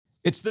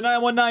It's the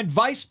 919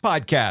 Vice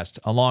podcast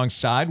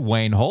alongside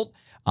Wayne Holt.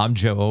 I'm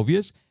Joe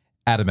Ovias.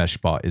 Adam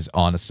Eschbaugh is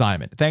on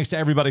assignment. Thanks to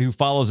everybody who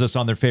follows us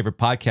on their favorite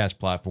podcast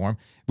platform.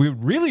 We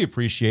would really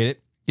appreciate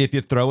it if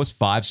you throw us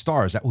 5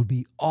 stars. That would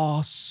be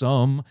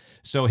awesome.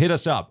 So hit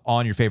us up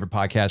on your favorite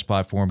podcast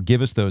platform.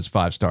 Give us those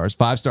 5 stars.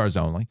 5 stars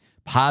only.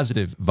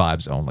 Positive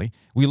vibes only.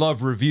 We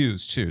love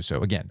reviews too.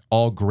 So again,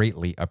 all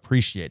greatly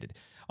appreciated.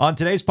 On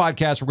today's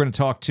podcast, we're going to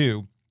talk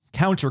to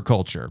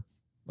counterculture.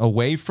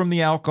 Away from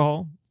the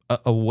alcohol,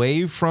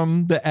 away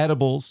from the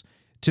edibles,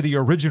 to the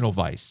original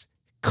vice,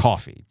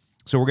 coffee.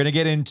 So we're going to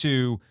get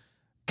into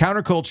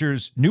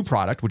counterculture's new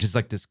product, which is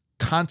like this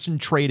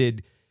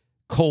concentrated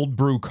cold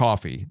brew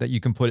coffee that you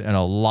can put in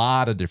a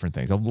lot of different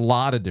things, a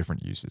lot of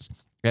different uses,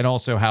 and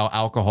also how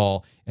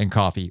alcohol and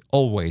coffee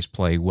always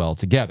play well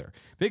together.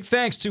 Big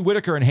thanks to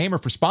Whitaker and Hamer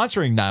for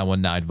sponsoring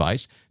 919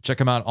 Vice. Check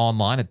them out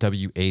online at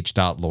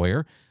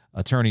wh.lawyer.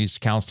 Attorneys,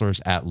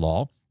 counselors at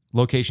law.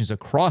 Locations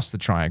across the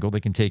triangle. They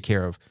can take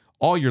care of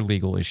all your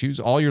legal issues,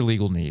 all your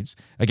legal needs.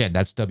 Again,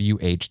 that's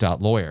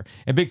wh.lawyer.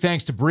 And big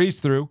thanks to Breeze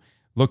Through.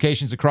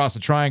 Locations across the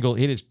triangle.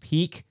 It is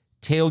peak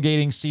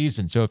tailgating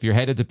season. So if you're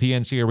headed to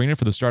PNC Arena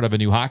for the start of a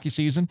new hockey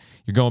season,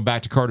 you're going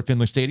back to Carter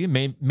Finley Stadium,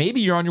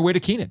 maybe you're on your way to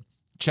Keenan.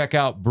 Check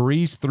out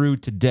Breeze Through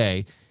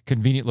today.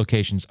 Convenient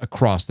locations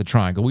across the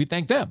triangle. We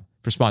thank them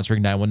for sponsoring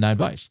 919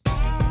 Vice.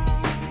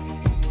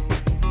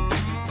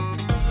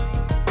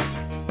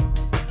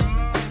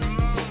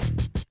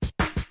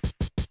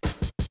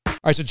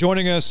 All right, so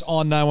joining us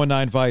on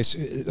 919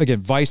 Vice, again,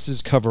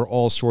 Vices cover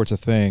all sorts of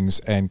things,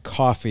 and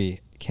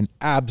coffee can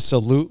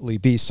absolutely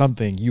be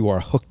something you are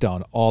hooked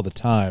on all the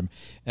time.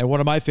 And one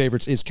of my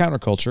favorites is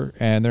Counterculture,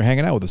 and they're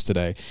hanging out with us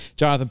today.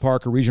 Jonathan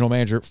Parker, regional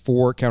manager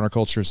for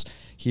Counterculture's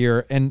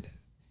here, and I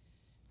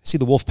see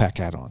the Wolfpack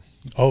hat on.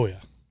 Oh,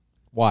 yeah.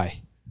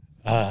 Why?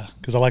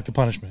 Because I like the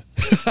punishment.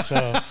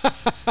 So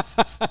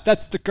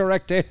that's the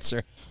correct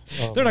answer.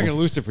 They're not going to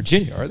lose to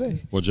Virginia, are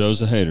they? Well,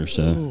 Joe's a hater,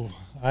 so... Ooh.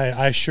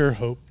 I sure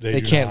hope they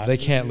can't. not. They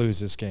can't lose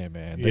this game,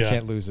 man. They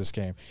can't lose this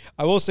game.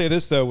 I will say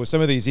this though, with some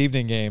of these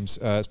evening games,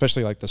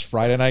 especially like this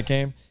Friday night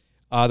game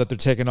that they're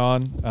taking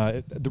on.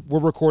 We're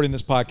recording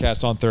this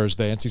podcast on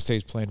Thursday. NC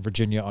State's playing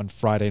Virginia on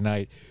Friday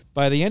night.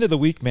 By the end of the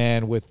week,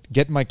 man, with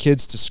getting my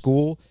kids to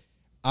school,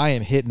 I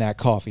am hitting that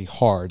coffee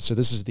hard. So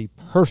this is the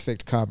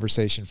perfect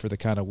conversation for the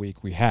kind of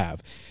week we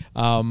have.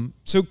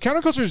 So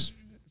Counterculture's,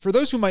 for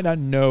those who might not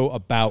know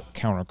about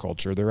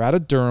Counterculture, they're out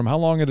of Durham. How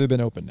long have they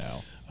been open now?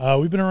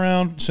 We've been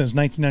around since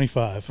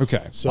 1995.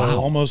 Okay. So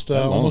almost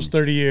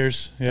 30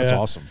 years. Yeah. That's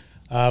awesome.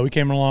 We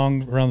came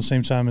along around the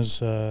same time as,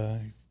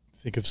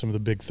 think of some of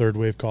the big third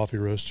wave coffee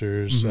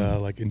roasters,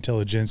 like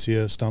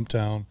Intelligentsia,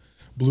 Stumptown,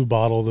 Blue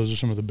Bottle. Those are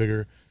some of the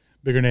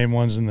bigger name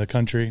ones in the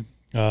country.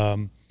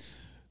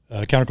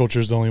 Counterculture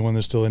is the only one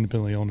that's still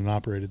independently owned and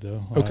operated,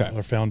 though. Okay.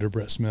 Our founder,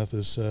 Brett Smith,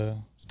 is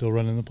still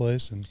running the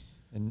place. And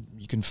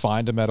you can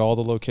find them at all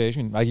the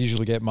locations. I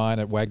usually get mine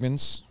at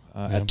Wegmans,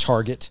 at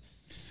Target.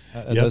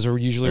 Those are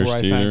usually where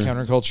I find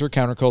Counterculture.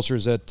 Counterculture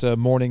is at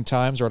Morning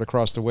Times, right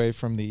across the way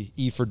from the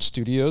Eford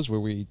Studios, where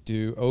we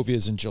do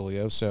Ovias and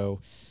Julio. So,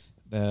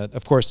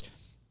 of course,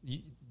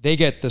 they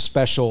get the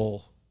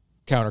special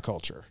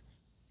Counterculture.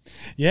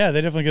 Yeah, they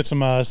definitely get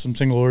some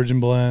single origin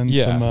blends.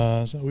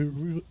 Yeah. So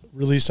we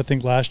released, I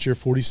think, last year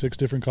 46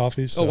 different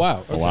coffees. So. Oh, wow.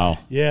 Okay. Oh, wow.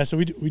 Yeah, so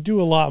we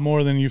do a lot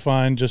more than you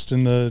find just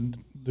in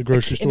the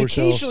grocery store shelf.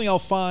 And occasionally I'll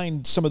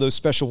find some of those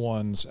special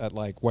ones at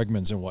like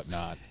Wegmans and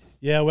whatnot.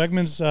 Yeah,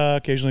 Wegmans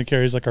occasionally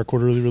carries like our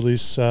quarterly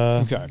release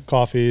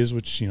coffees,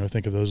 which,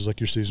 think of those as like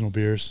your seasonal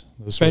beers.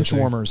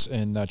 Benchwarmers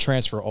and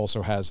Transfer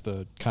also has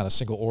the kind of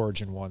single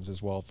origin ones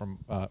as well from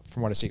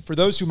what I see. For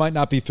those who might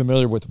not be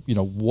familiar with,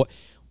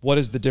 what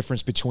is the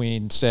difference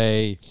between,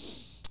 say,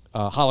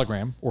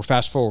 Hologram or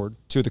Fast Forward,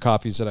 two of the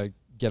coffees that I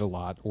get a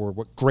lot, or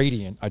what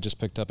Gradient I just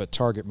picked up at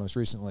Target most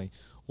recently.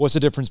 What's the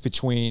difference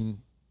between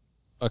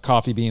a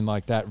coffee being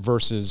like that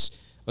versus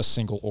a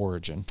single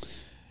origin?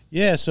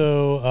 Yeah,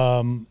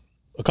 so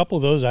a couple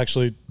of those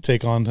actually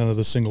take on kind of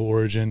the single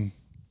origin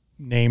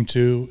name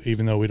too,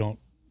 even though we don't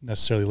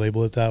necessarily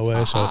label it that way.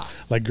 Uh-huh.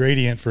 So like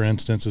Gradient, for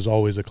instance, is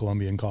always a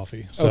Colombian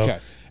coffee. So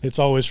it's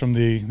always from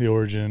the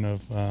origin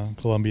of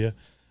Colombia.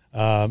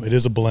 It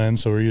is a blend,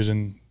 so we're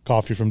using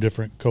coffee from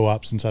different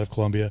co-ops inside of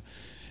Colombia.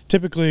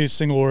 Typically,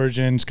 single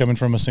origins coming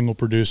from a single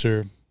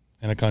producer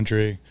in a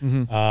country.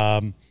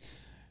 Mm-hmm.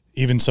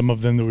 Even some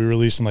of them that we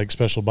release in like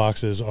special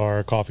boxes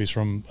are coffees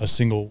from a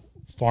single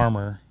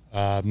farmer,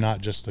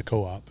 not just the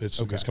co-op.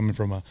 It's coming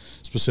from a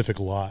specific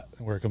lot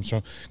where it comes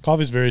from.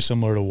 Coffee is very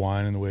similar to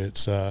wine in the way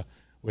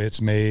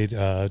it's made.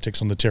 It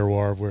takes on the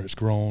terroir of where it's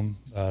grown,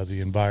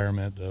 the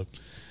environment, the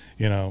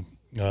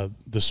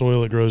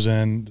soil it grows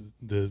in,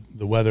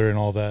 the weather and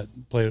all that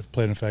play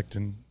an effect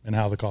in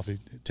how the coffee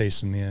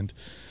tastes in the end.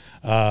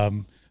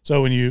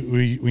 So when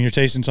you're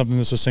tasting something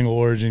that's a single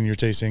origin, you're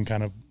tasting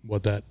kind of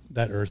what that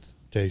earth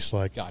tastes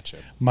like. Gotcha.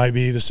 Might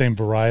be the same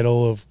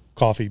varietal of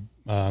coffee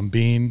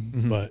bean,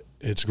 mm-hmm. but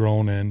it's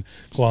grown in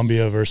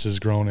Colombia versus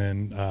grown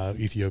in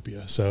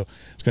Ethiopia. So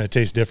it's going to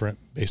taste different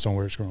based on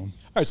where it's grown.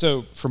 All right,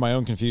 so for my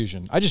own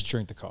confusion, I just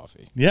drink the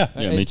coffee. Yeah.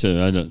 Yeah, me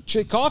too. I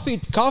don't.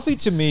 Coffee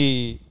to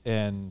me,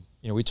 and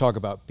we talk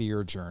about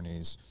beer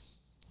journeys.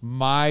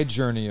 My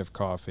journey of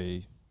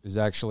coffee is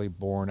actually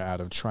born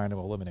out of trying to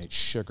eliminate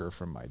sugar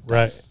from my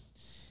diet. Right.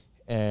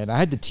 And I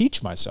had to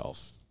teach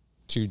myself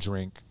to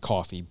drink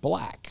coffee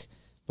black.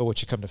 But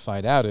what you come to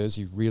find out is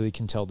you really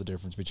can tell the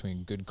difference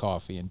between good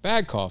coffee and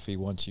bad coffee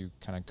once you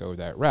kind of go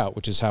that route,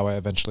 which is how I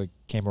eventually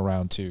came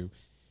around to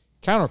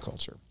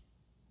counterculture.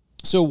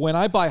 So when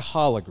I buy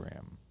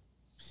Hologram,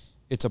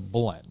 it's a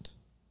blend.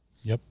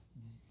 Yep.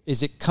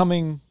 Is it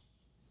coming,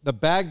 the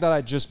bag that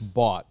I just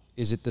bought,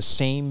 is it the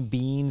same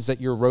beans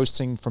that you're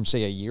roasting from,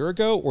 say, a year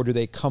ago, or do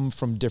they come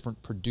from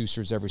different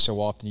producers every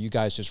so often? You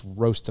guys just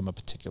roast them a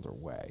particular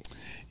way?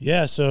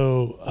 Yeah,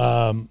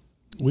 so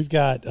we've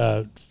got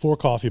 4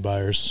 coffee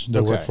buyers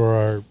that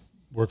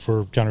work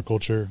for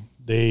Counterculture.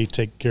 They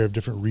take care of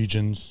different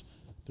regions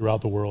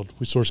throughout the world.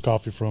 We source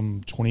coffee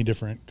from 20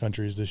 different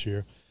countries this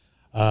year.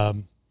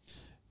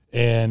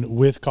 And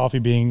with coffee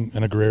being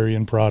an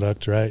agrarian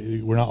product, right,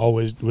 we don't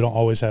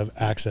always have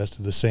access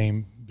to the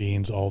same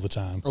beans all the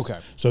time. Okay.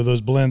 So those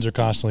blends are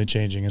constantly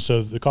changing. And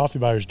so the coffee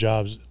buyers'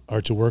 jobs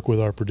are to work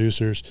with our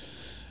producers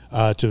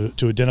to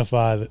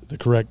identify the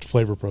correct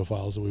flavor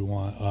profiles that we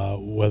want.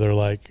 Whether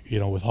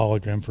with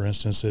Hologram, for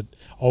instance, it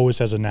always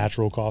has a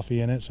natural coffee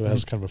in it. So it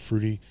has kind of a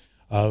fruity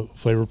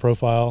flavor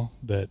profile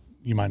that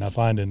you might not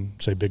find in,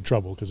 say, Big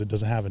Trouble, because it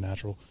doesn't have a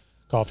natural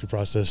coffee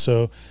process.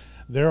 So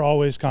they're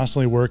always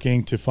constantly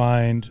working to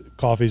find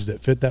coffees that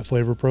fit that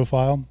flavor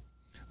profile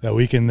that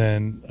we can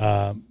then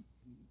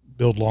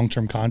build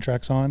long-term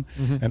contracts on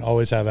and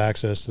always have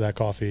access to that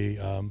coffee.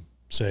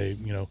 Say,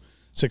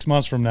 6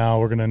 months from now,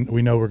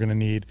 we know we're gonna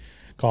need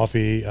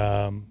coffee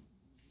from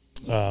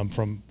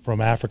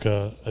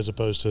Africa as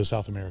opposed to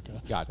South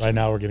America. Gotcha. Right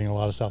now, we're getting a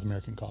lot of South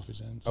American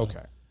coffees in. So,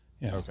 Okay.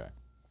 Yeah. Okay.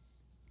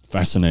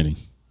 Fascinating.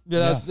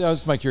 Yeah, that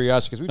was my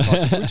curiosity,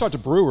 because we talked to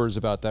brewers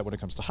about that when it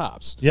comes to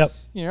hops. Yep.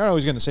 You're not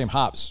always getting the same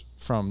hops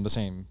from the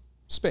same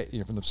space,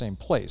 from the same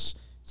place.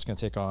 It's going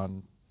to take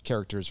on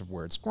characters of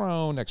where it's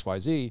grown, X, Y,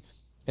 Z,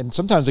 and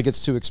sometimes it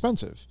gets too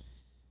expensive.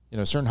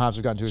 Certain hops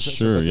have gotten too expensive,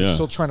 Sure, but they're yeah.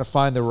 still trying to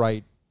find the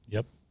right.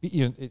 Yep.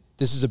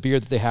 This is a beer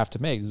that they have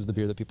to make. This is the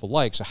beer that people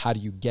like. So how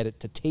do you get it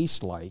to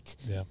taste like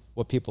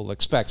what people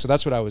expect? So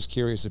that's what I was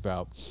curious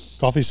about.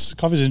 Coffee's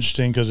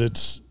interesting because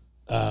it's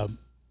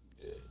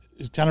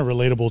kind of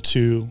relatable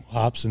to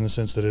hops in the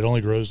sense that it only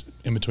grows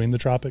in between the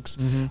tropics,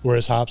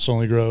 whereas hops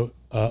only grow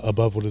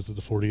above, what is it,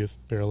 the 40th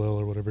parallel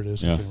or whatever it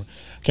is. Yeah.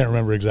 I can't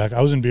remember exactly.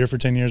 I was in beer for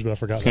 10 years, but I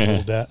forgot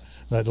that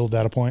little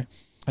data point.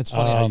 It's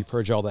funny how you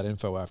purge all that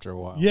info after a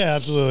while. Yeah,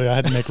 absolutely. I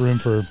had to make room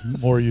for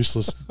more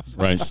useless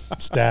Right.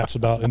 stats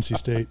about NC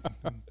State,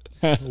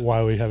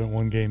 why we haven't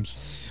won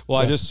games. Well,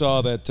 I just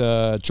saw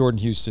that Jordan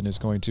Houston is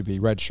going to be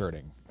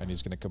redshirting, and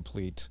he's going to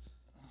complete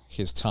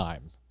his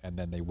time, and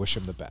then they wish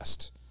him the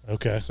best.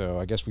 Okay. So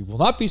I guess we will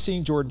not be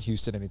seeing Jordan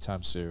Houston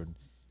anytime soon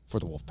for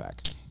the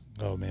Wolfpack.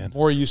 Oh, man.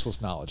 More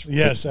useless knowledge.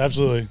 Yes,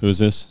 absolutely. Who's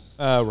this?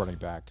 Running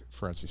back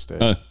for NC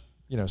State.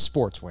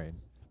 Sports, Wayne.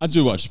 I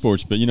do watch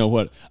sports, but you know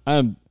what?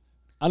 I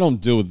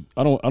don't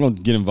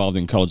get involved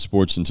in college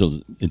sports until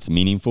it's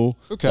meaningful.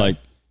 Okay. Like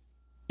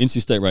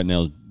NC State right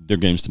now, their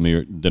games to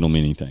me they don't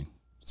mean anything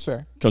It's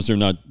fair. because they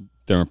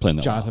aren't playing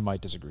that Jonathan well.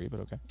 might disagree,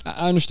 but okay.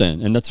 I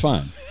understand, and that's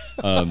fine.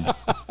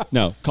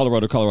 Now,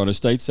 Colorado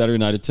State, Saturday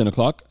night at 10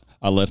 o'clock.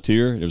 I left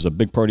here. There was a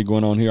big party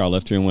going on here. I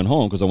left here and went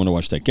home because I wanted to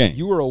watch that game.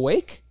 You were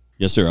awake?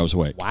 Yes, sir. I was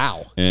awake.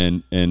 Wow.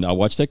 And I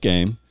watched that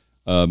game.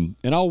 And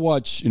I'll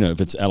watch, if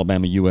it's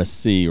Alabama,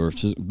 USC, or if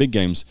it's big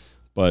games.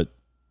 But,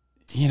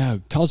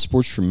 college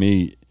sports for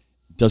me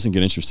doesn't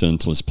get interested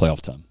until it's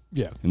playoff time.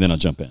 Yeah. And then I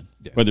jump in.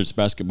 Yeah. Whether it's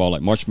basketball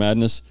like March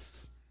Madness,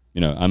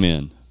 I'm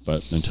in.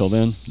 But until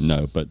then,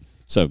 no. But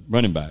so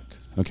running back.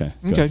 Okay.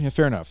 Good. Okay, yeah,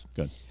 fair enough.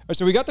 Good. All right,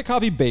 so we got the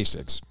coffee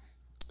basics.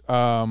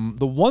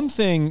 The one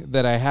thing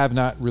that I have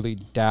not really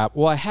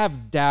I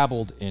have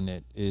dabbled in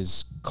it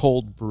is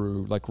cold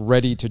brew, like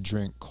ready to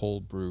drink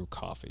cold brew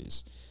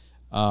coffees.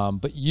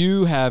 But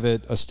you have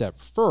it a step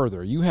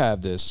further. You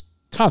have this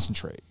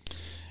concentrate.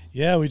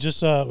 Yeah, we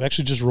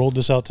actually just rolled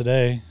this out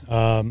today.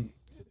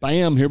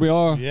 Bam, here we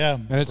are. Yeah,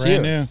 And it's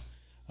brand here.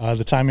 new.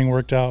 The timing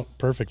worked out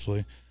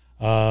perfectly.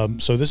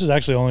 So this is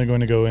actually only going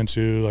to go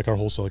into like our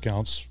wholesale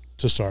accounts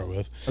to start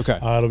with. Okay.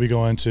 It'll be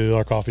going to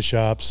our coffee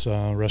shops,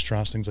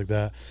 restaurants, things like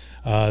that.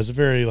 It's a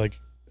very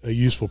a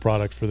useful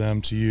product for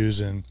them to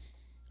use in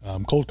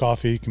cold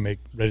coffee. You can make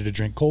ready to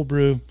drink cold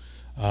brew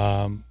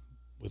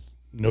with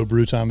no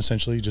brew time.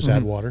 Essentially, you just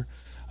add water.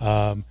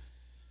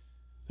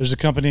 There's a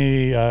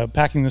company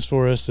packing this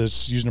for us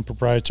that's using a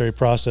proprietary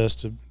process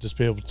to just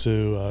be able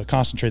to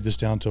concentrate this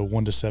down to a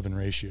 1-to-7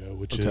 ratio,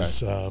 which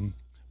is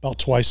about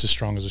twice as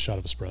strong as a shot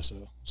of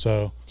espresso.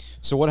 So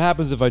what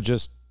happens if I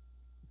just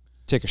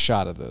take a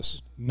shot of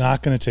this?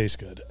 not going to taste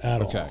good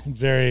at all. Okay.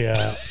 Very,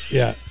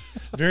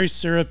 very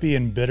syrupy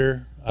and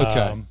bitter.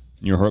 Okay.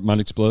 Your heart might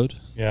explode.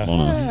 Yeah.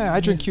 I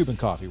drink Cuban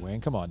coffee,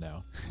 Wayne. Come on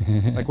now.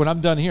 Like when I'm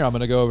done here, I'm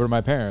going to go over to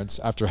my parents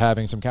after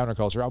having some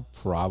counterculture. I'm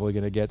probably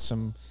going to get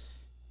some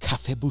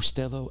Cafe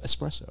Bustelo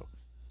espresso.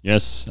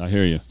 Yes, I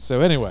hear you. So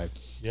anyway,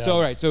 Yeah. so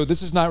all right, so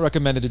this is not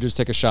recommended to just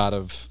take a shot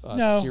of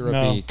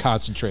syrupy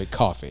concentrate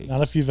coffee.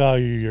 Not if you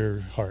value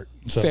your heart.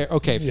 So, Fair.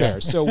 Okay, fair. yeah.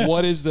 So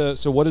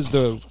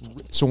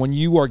when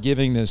you are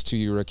giving this to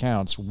your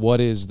accounts, what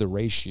is the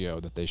ratio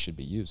that they should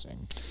be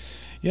using?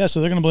 Yeah,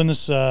 so they're going to blend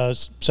this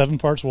 7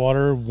 parts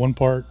water, 1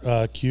 part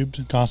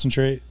cubed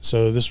concentrate.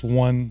 So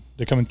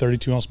they come in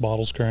 32-ounce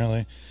bottles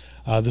currently.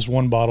 This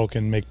one bottle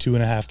can make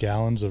 2.5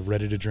 gallons of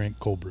ready-to-drink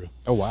cold brew.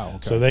 Oh, wow. Okay.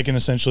 So they can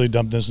essentially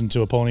dump this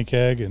into a pony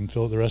keg and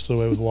fill it the rest of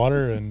the way with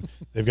water, and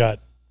they've got,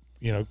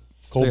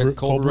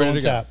 cold brew on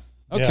tap.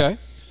 Okay. Yeah,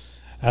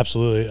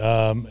 absolutely.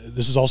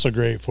 This is also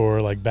great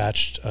for like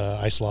batched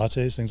iced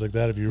lattes, things like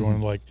that. If you want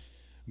to like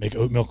make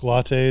oat milk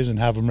lattes and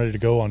have them ready to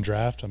go on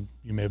draft.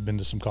 You may have been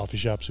to some coffee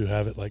shops who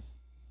have it like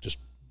just,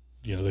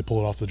 they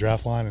pull it off the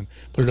draft line and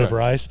put it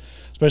over ice,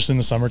 especially in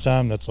the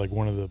summertime. That's like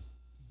one of the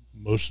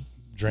most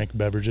drank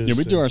beverages. Yeah,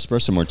 we do our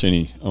espresso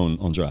martini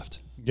on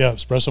draft. Yeah,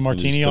 espresso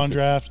martini on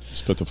draft.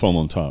 Just put the foam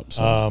on top.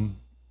 So,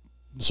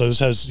 So this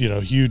has,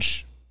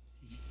 huge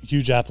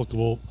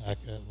applicable. I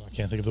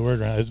can't think of the word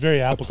right now. It's very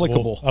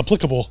applicable.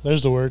 Applicable.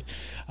 There's the word.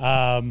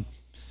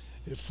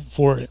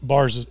 For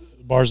bars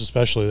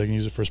especially, they can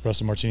use it for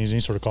espresso martinis,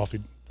 any sort of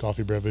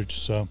coffee beverage.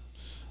 So,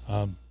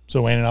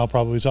 so Wayne and I'll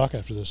probably talk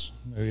after this.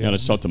 yeah,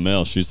 let's talk to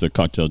Mel. She's the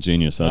cocktail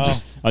genius.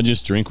 I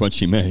just drink what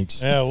she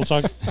makes. Yeah, we'll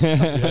talk.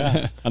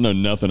 Yeah. I know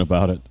nothing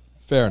about it.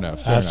 Fair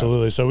enough.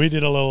 Absolutely. So we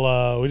did a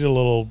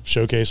little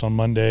showcase on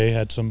Monday.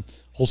 Had some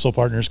wholesale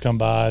partners come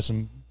by,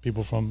 some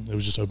people it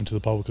was just open to the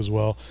public as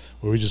well,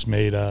 where we just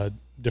made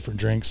different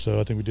drinks. So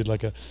I think we did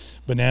like a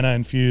banana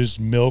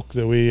infused milk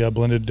that we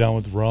blended down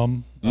with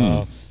rum.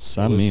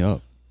 Sign me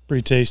up.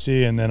 Pretty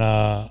tasty. And then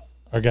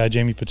our guy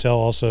Jamie Patel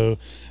also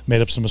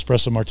made up some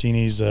espresso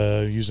martinis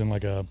using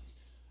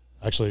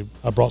actually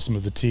I brought some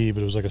of the tea,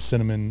 but it was like a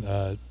cinnamon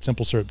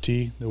simple syrup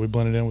tea that we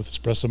blended in with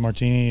espresso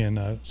martini and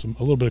a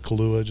little bit of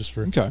Kahlua just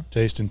for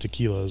taste, and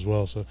tequila as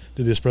well. So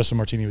did the espresso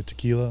martini with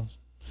tequila.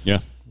 Yeah,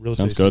 really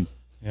sounds tasty. good.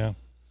 Yeah.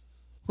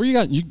 Where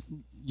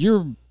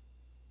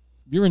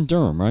you're in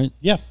Durham, right?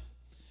 Yeah,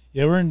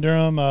 we're in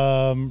Durham,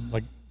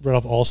 like right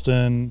off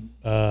Austin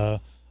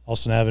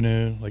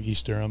Avenue, like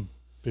East Durham,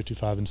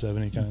 55 and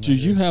 70 kind of. Do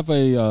you have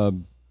a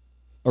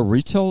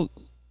retail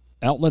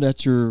outlet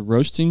at your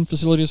roasting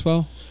facility as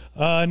well?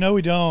 No,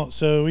 we don't.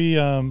 So we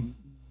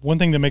one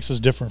thing that makes us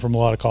different from a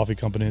lot of coffee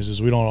companies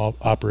is we don't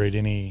operate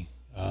any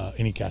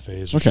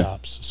cafes or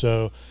shops.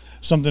 So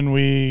something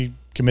we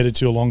committed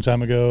to a long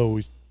time ago.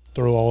 We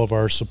throw all of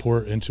our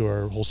support into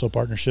our wholesale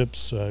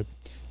partnerships,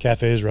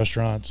 cafes,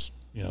 restaurants,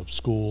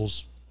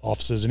 schools,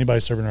 offices, anybody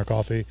serving our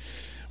coffee.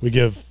 We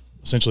give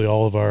essentially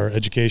all of our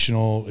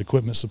educational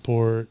equipment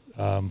support,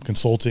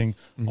 consulting,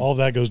 all of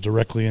that goes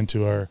directly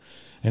into our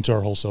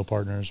wholesale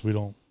partners. We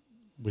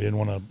didn't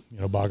want to,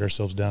 bog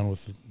ourselves down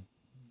with,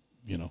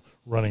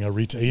 running a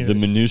retail. The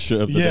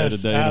minutia of the day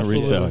to day in a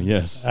retail.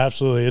 Yes,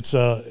 absolutely. It's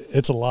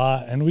a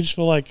lot. And we just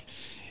feel like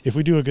if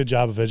we do a good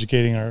job of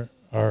educating our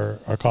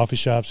coffee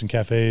shops and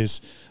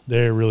cafes,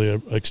 they're really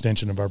an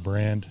extension of our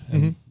brand,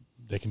 and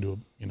they can do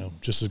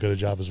just as good a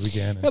job as we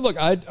can. Hey, look,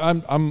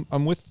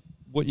 I'm with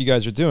what you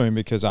guys are doing,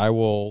 because I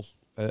will,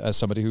 as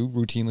somebody who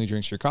routinely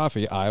drinks your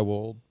coffee, I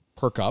will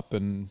perk up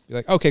and be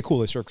like, okay, cool,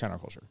 they serve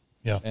counterculture.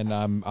 Yeah. And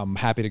I'm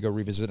happy to go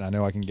revisit, and I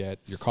know I can get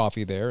your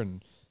coffee there,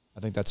 and I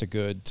think that's a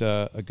good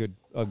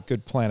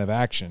plan of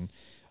action.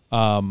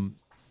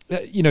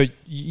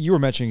 You were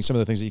mentioning some of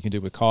the things that you can do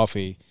with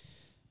coffee.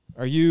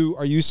 Are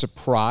you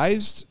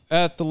surprised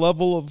at the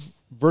level of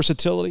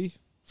versatility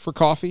for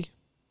coffee?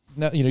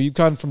 Now, you've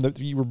gone from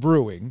you were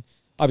brewing.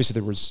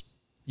 Obviously,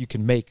 you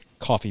can make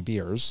coffee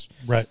beers.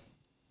 Right.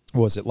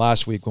 Was it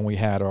last week when we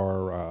had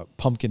our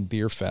pumpkin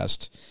beer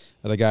fest?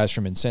 The guys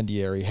from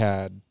Incendiary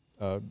had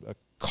a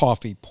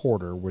coffee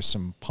porter with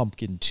some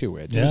pumpkin to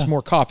it. It was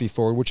more coffee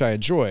forward, which I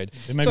enjoyed.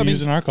 They might be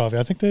using our coffee.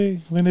 I think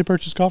they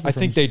purchased coffee. I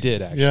think they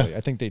did, actually. Yeah.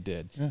 I think they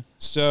did. Yeah.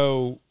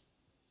 So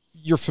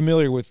you're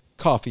familiar with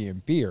coffee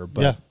and beer,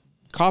 but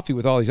coffee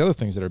with all these other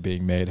things that are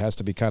being made has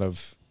to be kind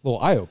of a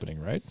little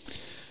eye-opening, right?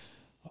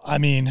 I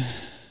mean,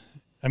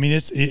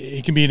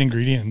 it can be an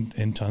ingredient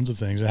in tons of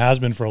things. It has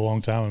been for a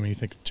long time. I mean, you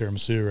think of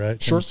tiramisu, right?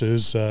 Sure.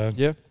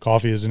 Tiramisu's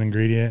coffee is an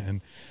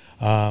ingredient,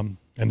 and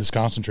this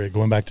concentrate,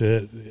 going back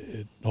to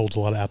it holds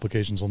a lot of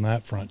applications on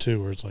that front too,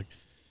 where it's like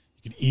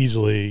you can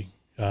easily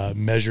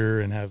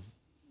measure and have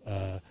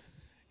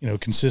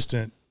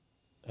consistent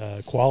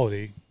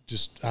quality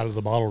just out of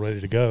the bottle,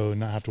 ready to go, and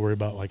not have to worry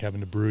about like having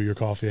to brew your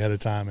coffee ahead of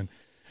time and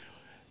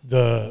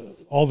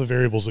all the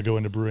variables that go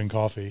into brewing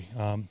coffee.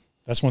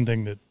 That's one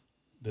thing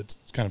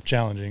that's kind of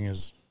challenging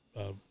is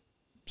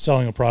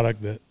selling a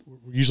product that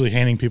we're usually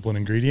handing people an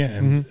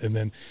ingredient, and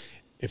then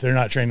if they're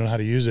not trained on how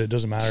to use it, it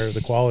doesn't matter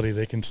the quality,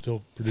 they can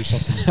still produce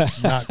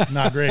something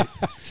not great.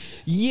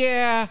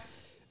 Yeah,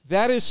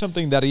 that is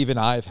something that even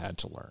I've had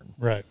to learn.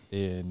 Right.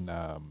 In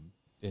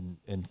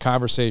in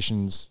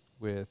conversations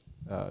with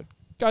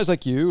guys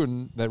like you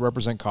and that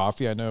represent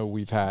coffee, I know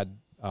we've had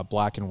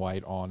Black and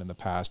White on in the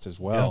past as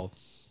well.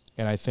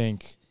 And I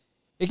think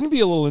it can be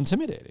a little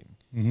intimidating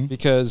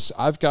because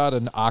I've got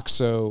an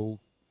OXO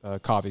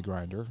coffee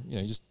grinder. You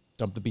know, you just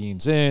dump the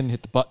beans in,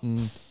 hit the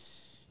button,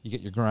 you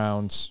get your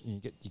grounds, you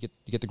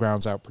get the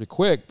grounds out pretty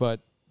quick, but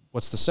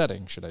what's the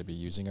setting? Should I be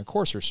using a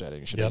coarser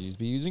setting? Should I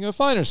be using a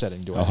finer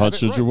setting? How hot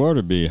should your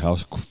water be? How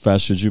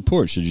fast should you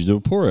pour it? Should you do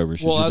a pour over?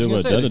 Should I was you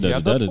going do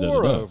to say, the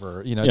pour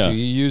over. You know, do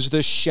you use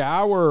the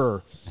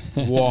shower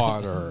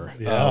water,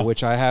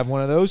 which I have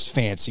one of those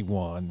fancy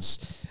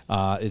ones?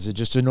 Is it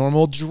just a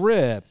normal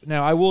drip?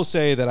 Now, I will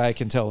say that I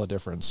can tell a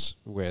difference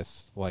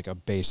with like a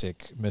basic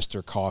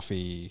Mr.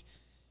 Coffee,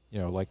 you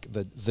know, like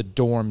the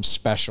dorm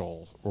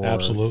special.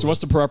 Absolutely. So what's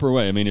the proper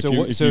way? I mean, if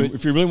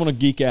you really want to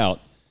geek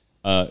out,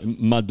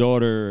 my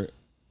daughter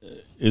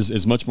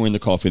is much more into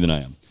coffee than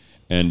I am.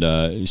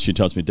 And she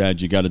tells me,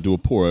 Dad, you got to do a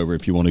pour over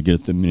if you want to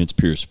get them in its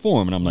purest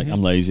form. And I'm like,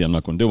 I'm lazy. I'm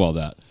not going to do all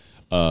that.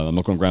 I'm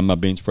not going to grind my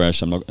beans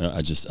fresh. I'm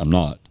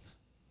not.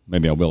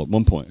 Maybe I will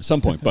at some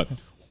point. But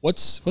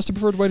what's the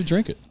preferred way to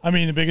drink it? I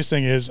mean, the biggest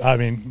thing is,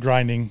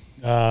 grinding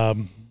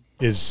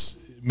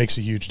makes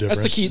a huge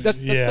difference. That's the key. That's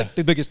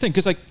the biggest thing.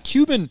 Because like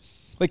Cuban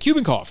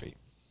coffee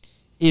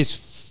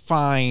is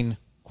fine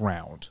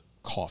ground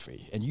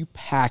coffee, and you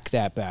pack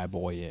that bad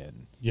boy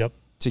in. Yep.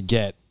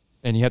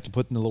 And you have to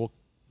put in the little,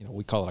 you know,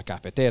 we call it a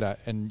cafetera,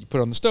 and you put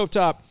it on the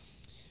stovetop,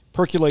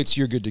 percolates,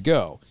 you're good to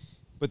go.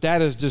 But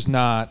that is just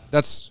not.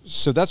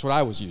 That's what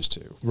I was used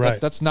to.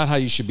 Right. That's not how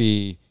you should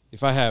be.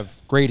 If I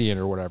have gradient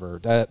or whatever,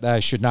 that I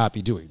should not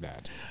be doing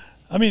that.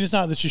 I mean, it's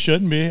not that you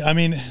shouldn't be. I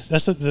mean,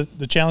 that's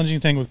the challenging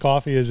thing with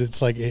coffee is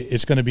it's like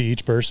it's going to be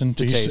each person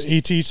to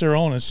each their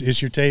own.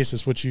 It's your taste.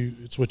 It's what you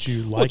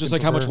like. Well, just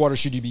like how much water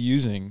should you be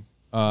using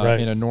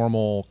in a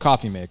normal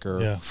coffee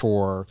maker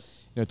for.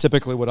 You know,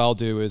 typically what I'll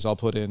do is I'll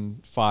put in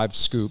 5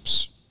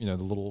 scoops. You know,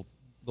 the little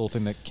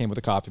thing that came with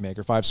the coffee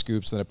maker, 5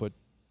 scoops. Then I put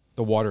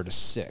the water to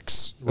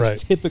 6.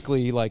 That's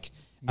typically like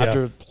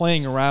after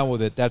playing around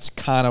with it. That's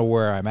kind of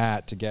where I'm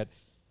at to get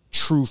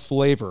true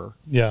flavor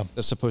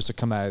that's supposed to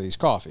come out of these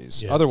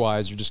coffees.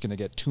 Otherwise, you're just going to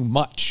get too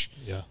much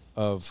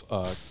of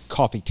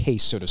coffee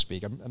taste, so to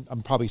speak.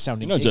 I'm probably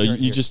sounding Joe,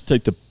 you just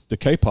take the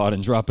K-pot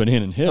and drop it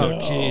in and hit it. Oh,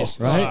 jeez.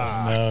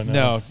 Right?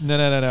 No.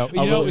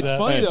 You know, it's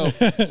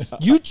funny, though.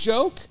 You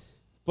joke,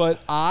 but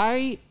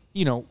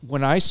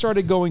when I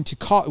started going to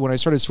when I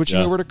started switching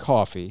over to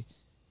coffee,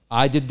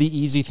 I did the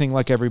easy thing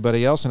like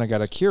everybody else, and I got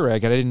a Keurig. I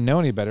didn't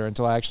know any better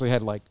until I actually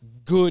had like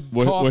good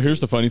coffee. Well, here's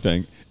the funny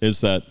thing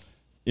is that,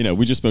 you know,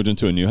 we just moved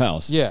into a new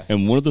house. Yeah.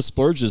 And one of the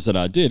splurges that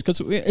I did, because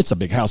it's a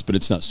big house, but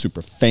it's not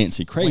super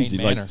fancy, crazy,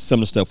 like some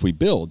of the stuff we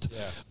build.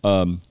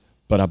 Yeah.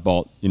 But I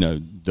bought, you know,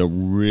 the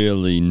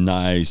really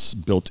nice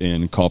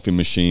built-in coffee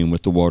machine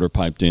with the water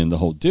piped in, the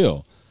whole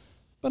deal.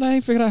 But I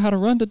ain't figured out how to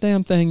run the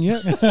damn thing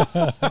yet.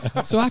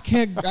 So I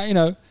can't, you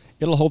know,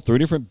 it'll hold 3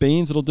 different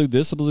beans. It'll do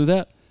this. It'll do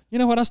that. You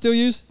know what I still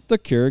use? The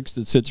Keurig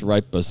that sits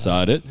right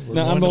beside it.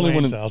 Now I'm the only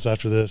one in the house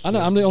after this. I know,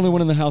 I'm the only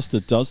one in the house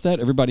that does that.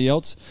 Everybody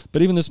else.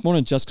 But even this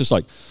morning, Jessica's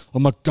like, "Oh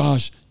my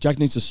gosh, Jack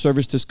needs to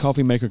service this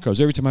coffee maker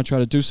because every time I try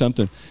to do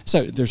something,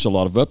 so there's a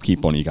lot of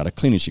upkeep on it. You got to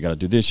clean it. You got to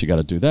do this. You got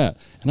to do that."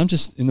 And I'm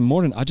just in the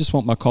morning. I just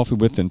want my coffee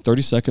within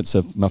 30 seconds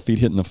of my feet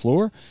hitting the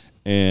floor,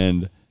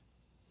 and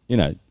you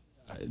know,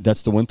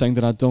 that's the one thing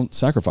that I don't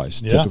sacrifice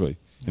typically.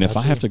 And if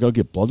I have to go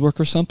get blood work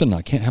or something, and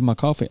I can't have my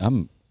coffee.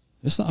 I'm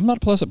not a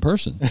pleasant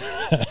person.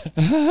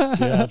 Yeah,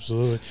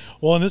 absolutely.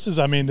 Well, and this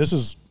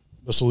is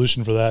the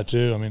solution for that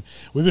too. I mean,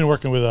 we've been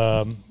working with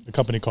a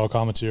company called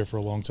Commentier for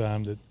a long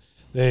time. That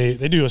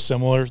they do a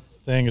similar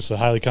thing. It's a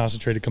highly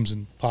concentrated, comes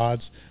in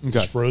pods.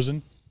 It's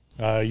frozen.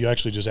 You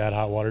actually just add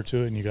hot water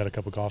to it, and you got a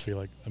cup of coffee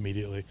like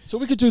immediately. So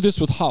we could do this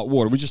with hot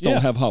water. We just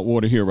don't have hot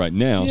water here right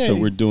now, so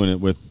we're doing it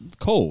with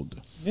cold.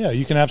 Yeah,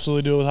 you can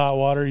absolutely do it with hot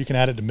water. You can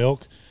add it to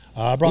milk.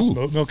 I brought some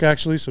oat milk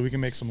actually, so we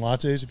can make some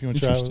lattes if you want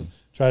to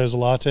try it as a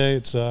latte.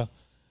 It's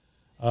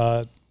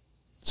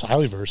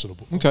highly versatile.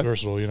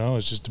 Versatile, you know.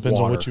 It just depends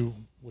on what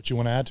you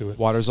want to add to it.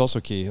 Water is also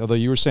key. Although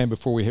you were saying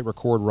before we hit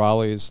record,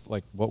 Raleigh's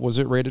like, what was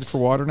it rated for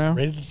water now?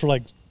 Rated for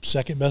like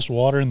second best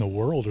water in the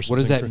world or something.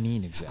 What does that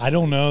mean exactly? I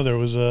don't know. There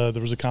was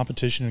a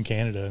competition in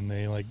Canada, and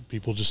they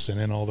people just sent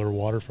in all their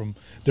water from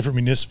different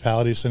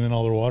municipalities, sent in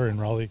all their water, and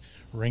Raleigh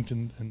ranked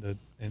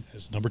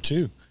as number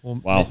 2.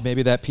 Well,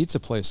 maybe that pizza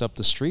place up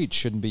the street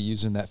shouldn't be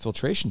using that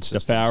filtration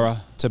system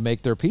to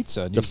make their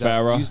pizza. Use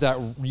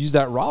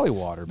that Raleigh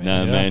water,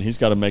 man. Nah, man, he's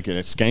got to make it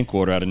a skank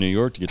water out of New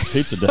York to get the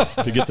pizza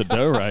to get the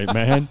dough right,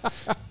 man.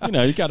 You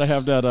know, you got to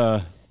have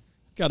that.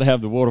 Got to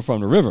have the water from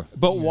the river.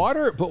 But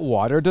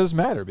water does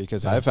matter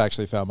because I've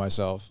actually found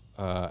myself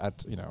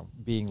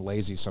being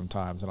lazy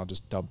sometimes, and I'll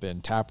just dump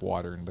in tap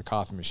water into the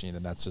coffee machine,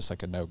 and that's just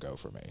like a no-go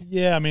for me.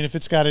 Yeah, I mean, if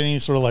it's got any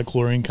sort of like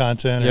chlorine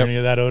content or any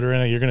of that odor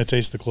in it, you're going to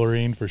taste the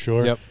chlorine for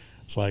sure. Yep.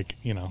 It's like,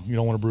 you know, you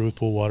don't want to brew with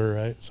pool water,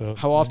 right? So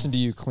how often do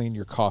you clean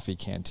your coffee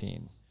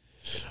canteen?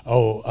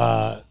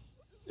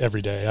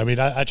 every day. I mean,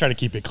 I try to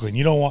keep it clean.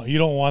 You don't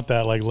want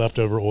that like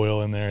leftover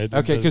oil in there.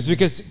 Okay, because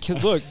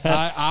look,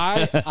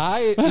 I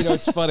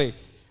it's funny.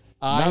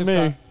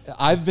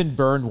 I've been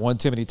burned one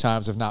too many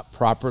times of not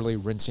properly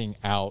rinsing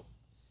out.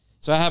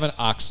 So I have an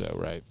OXO,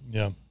 right?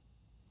 Yeah.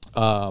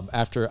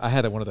 After I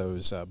had one of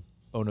those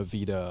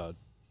Bonavita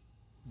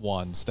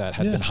ones that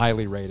had been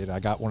highly rated. I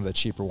got one of the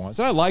cheaper ones.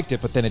 And I liked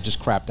it, but then it just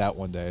crapped out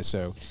one day.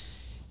 So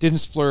didn't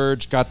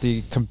splurge, got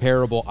the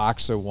comparable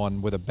OXO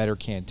one with a better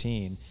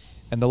canteen.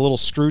 And the little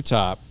screw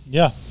top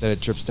that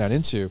it drips down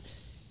into,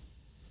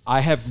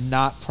 I have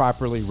not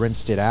properly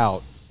rinsed it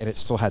out, and it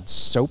still had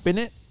soap in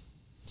it.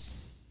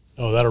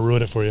 Oh, that'll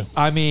ruin it for you.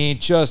 I mean,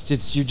 drink.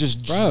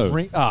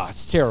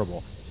 It's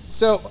terrible.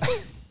 So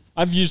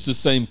I've used the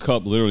same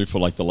cup literally for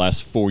like the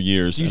last 4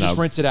 years. Do you just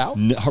rinse it out?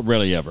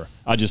 Rarely ever.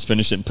 I just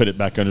finish it and put it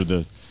back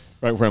under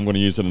right where I'm going to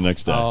use it the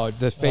next day. Oh,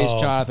 the face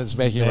Jonathan's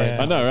making right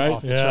now. I know, right?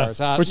 Off the charts.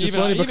 Which is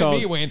funny because even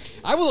me, Wayne,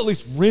 I will at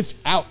least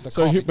rinse out the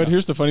coffee cup. But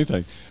here's the funny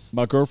thing.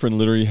 My girlfriend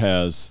literally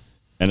has,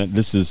 and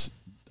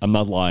I'm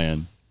not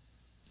lying,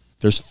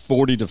 there's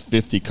 40 to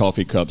 50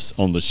 coffee cups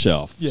on the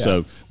shelf. Yeah.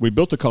 So we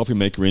built the coffee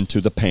maker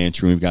into the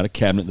pantry. We've got a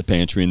cabinet in the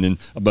pantry, and then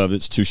above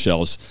it's 2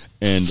 shelves.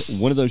 And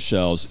one of those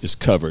shelves is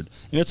covered.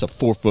 And it's a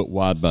 4 foot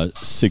wide by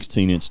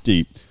 16 inch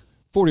deep.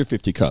 40 or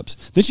 50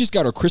 cups. Then she's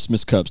got her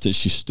Christmas cups that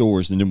she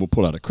stores, and then we'll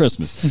pull out at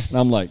Christmas. And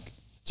I'm like,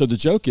 so the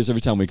joke is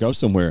every time we go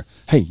somewhere,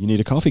 hey, you need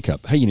a coffee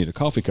cup. Hey, you need a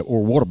coffee cup or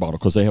a water bottle,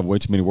 because they have way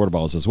too many water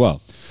bottles as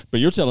well. But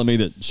you're telling me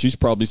that she's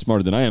probably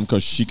smarter than I am,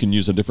 because she can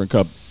use a different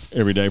cup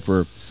every day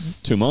for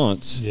 2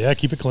 months. Yeah,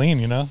 keep it clean,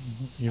 You don't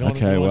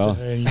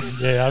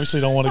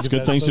obviously don't want to. It's a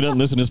good thing she doesn't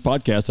listen to this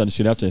podcast.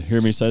 She'd have to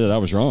hear me say that I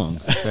was wrong.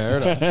 Fair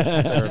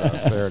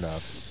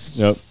enough.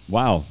 Yep.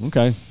 Wow.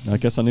 Okay. I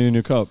guess I need a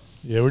new cup.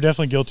 Yeah, we're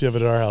definitely guilty of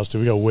it at our house too.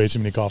 We got way too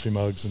many coffee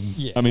mugs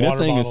and I mean, that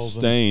water thing is bottles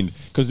stained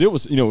because it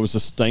was a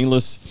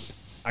stainless.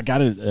 I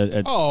got it.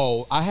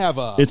 I have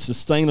a. It's a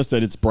stainless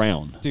that it's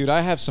brown. Dude, I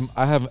have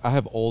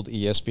old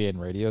ESPN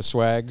radio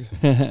swag.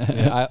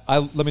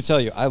 Let me tell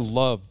you, I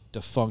love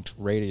defunct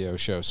radio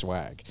show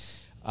swag,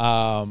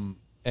 and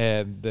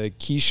the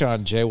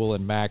Keyshawn, J. Will,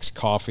 and Max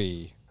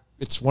coffee.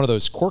 It's one of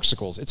those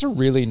corksicles. It's a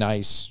really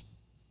nice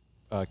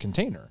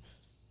container.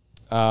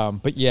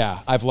 But yeah,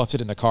 I've left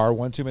it in the car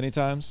one too many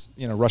times.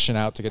 Rushing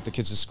out to get the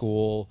kids to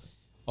school,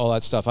 all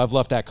that stuff. I've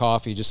left that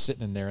coffee just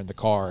sitting in there in the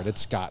car, and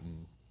it's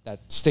gotten that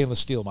stainless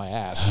steel my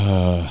ass.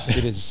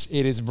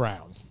 It is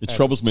brown. It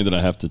troubles me that I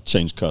have to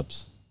change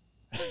cups.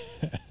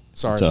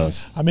 Sorry. It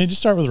does. I mean,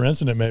 just start with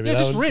rinsing it, maybe. Yeah,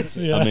 just rinse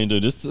it. Yeah. I mean,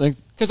 dude, just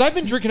because I've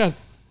been drinking out.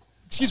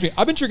 Excuse me,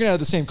 I've been drinking out of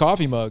the same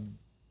coffee mug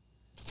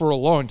for a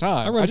long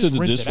time. I run through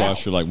the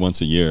dishwasher like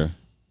once a year.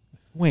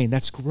 Wayne,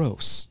 that's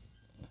gross.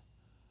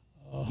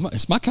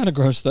 It's my kind of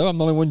gross, though. I'm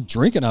the only one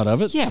drinking out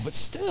of it. Yeah, but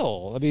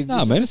still, I mean,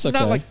 it's okay.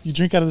 not like You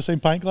drink out of the same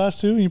pint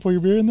glass too, and you pour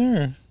your beer in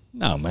there. Or?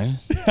 No, man.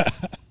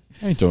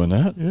 I ain't doing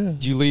that. Yeah.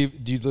 Do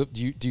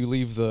you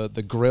leave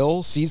the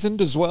grill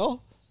seasoned as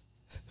well?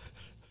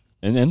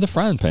 And the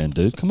frying pan,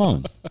 dude. Come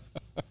on.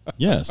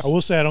 Yes. I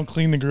will say I don't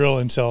clean the grill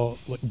until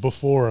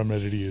before I'm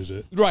ready to use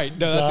it. Right.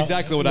 No, that's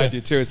exactly what I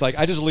do too. It's like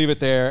I just leave it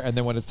there, and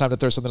then when it's time to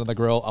throw something on the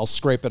grill, I'll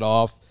scrape it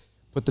off,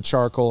 put the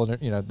charcoal,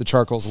 and the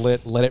charcoal's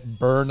lit, let it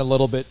burn a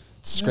little bit,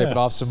 scrape it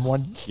off some more.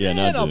 Yeah,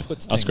 no,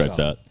 I'll scrape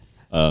that.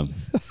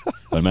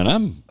 But man,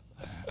 I'm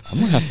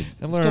gonna have to.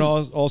 I'm learning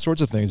all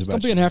sorts of things about.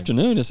 It'll be an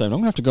afternoon this time. I'm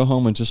gonna have to go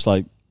home and just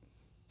like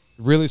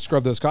really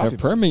scrub those coffee. Have a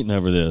prayer meeting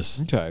over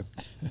this. Okay.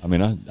 I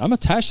mean, I'm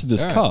attached to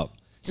this cup.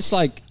 It's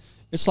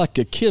like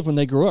a kid when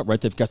they grow up, right?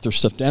 They've got their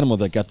stuffed animal,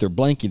 they got their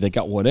blankie, they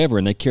got whatever,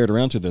 and they carry it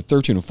around to their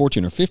 13 or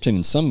 14 or 15.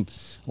 And some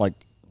like,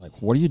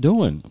 what are you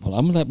doing? Well,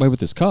 I'm that way with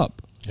this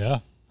cup. Yeah.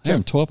 I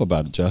haven't tore up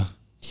about it, Joe.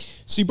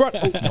 So you brought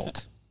oat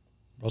milk.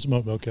 Brought some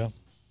oat milk, yeah.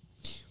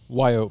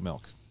 Why oat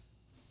milk?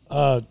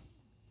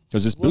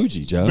 Because it's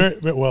bougie, Joe.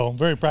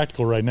 Very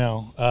practical right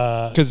now.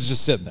 Because it's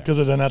just sitting there. Because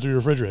it doesn't have to be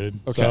refrigerated.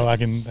 Okay. So I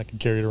can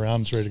carry it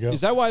around. It's ready to go.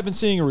 Is that why I've been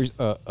seeing an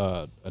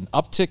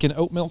uptick in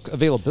oat milk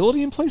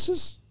availability in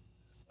places?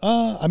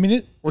 I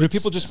mean, or do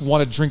people just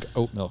want to drink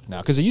oat milk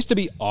now? Because it used to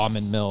be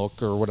almond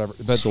milk or whatever.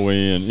 But soy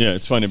and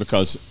it's funny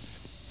because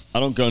I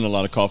don't go in a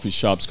lot of coffee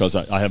shops because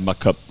I have my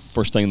cup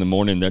first thing in the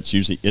morning. That's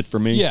usually it for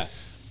me. Yeah.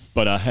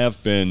 But I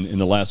have been in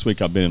the last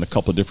week. I've been in a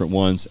couple of different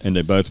ones, and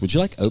they both. Would you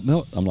like oat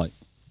milk? I'm like,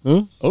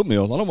 huh?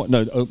 Oatmeal? I don't want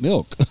no oat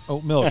milk.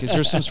 Oat milk. Is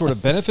there some sort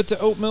of benefit to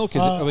oat milk?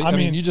 I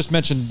mean, you just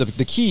mentioned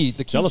the key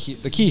here. Tell us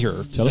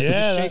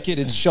shake it.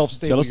 It's shelf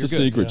stable. Tell us the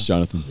secrets,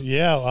 Jonathan.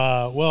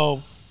 Yeah.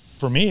 Well,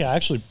 for me,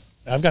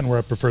 I've gotten where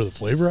I prefer the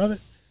flavor of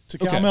it to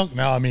cow milk.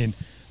 Now, I mean,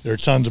 there are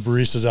tons of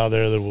baristas out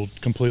there that will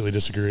completely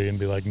disagree and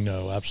be like,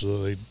 no,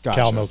 absolutely,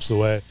 cow milk's the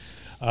way.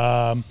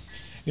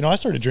 I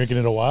started drinking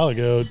it a while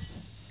ago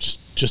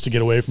just to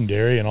get away from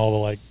dairy and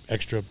all the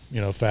extra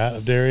fat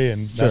of dairy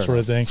and that sort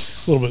of thing.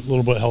 A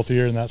little bit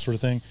healthier and that sort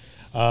of thing.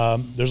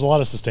 There's a lot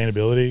of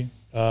sustainability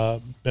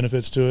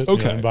benefits to it,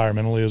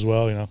 environmentally as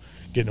well.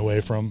 Getting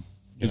away from.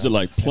 Is it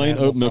like plain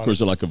oat milk or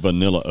is it like a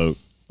vanilla oat?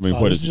 I mean,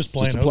 what is it? Just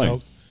plain oat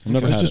milk. I've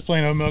never had just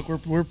plain oat milk.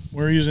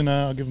 We're using.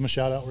 I'll give them a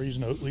shout out. We're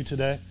using Oatly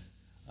today.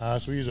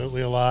 So we use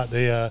Oatly a lot.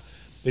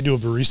 They do a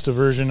barista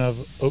version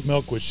of oat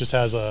milk, which just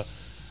has a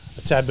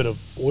tad bit of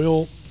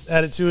oil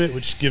added to it,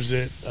 which gives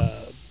it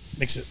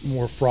makes it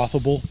more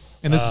frothable.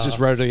 And this is just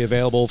readily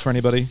available for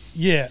anybody?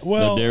 Yeah.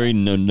 Well, No dairy,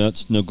 no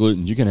nuts, no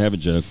gluten. You can have it,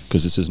 Joe,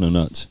 because this is no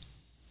nuts.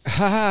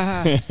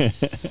 Ha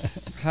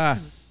ha.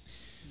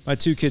 My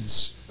 2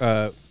 kids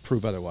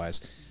prove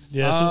otherwise.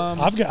 yeah. So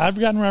I've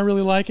gotten where I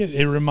really like it.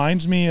 It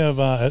reminds me of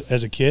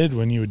as a kid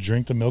when you would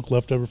drink the milk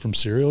left over from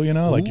cereal,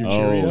 like your Oh,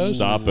 Cheerios.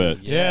 stop it.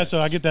 Yeah. So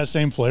I get that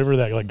same flavor,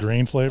 that like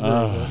grain flavor.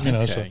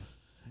 Okay. So.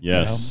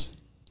 Yes.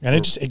 And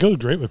it goes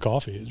great with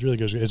coffee. It really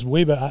goes. It's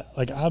way better.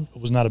 I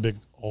was not a big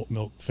alt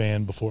milk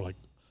fan before, like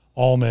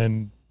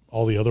almond,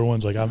 all the other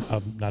ones. Like I'm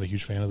not a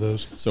huge fan of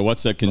those. So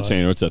what's that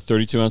container? What's that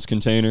 32-ounce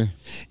container?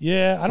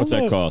 Yeah, I don't What's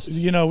know. that cost?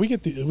 We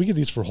get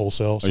these for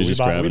wholesale, so you we just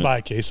buy grabbing it?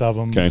 a case of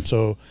them. Okay.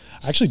 So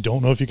I actually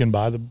don't know if you can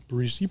buy the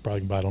barista. You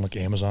probably can buy it on like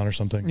Amazon or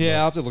something. Yeah,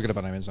 I'll have to look it up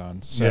on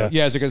Amazon. So, Yeah.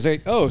 yeah, I was going to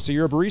say, oh, so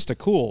you're a barista.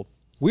 Cool.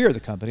 We are the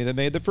company that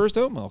made the first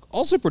oat milk.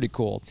 Also pretty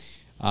cool.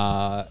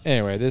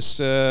 Anyway, this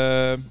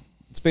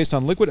it's based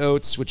on liquid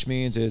oats, which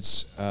means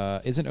it's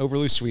isn't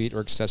overly sweet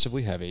or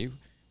excessively heavy.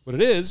 But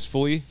it is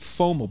fully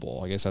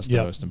foamable. I guess that's the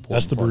most important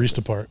That's the part of barista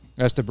it. part.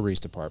 That's the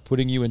barista part,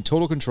 putting you in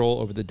total control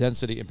over the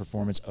density and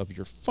performance of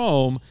your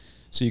foam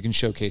so you can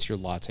showcase your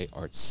latte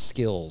art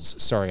skills.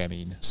 Sorry, I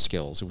mean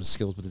skills. It was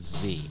skills with a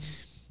Z.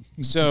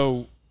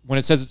 So when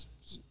it says,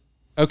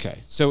 okay,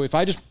 so if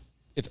I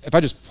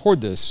just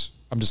poured this,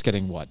 I'm just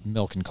getting what?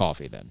 Milk and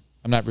coffee then.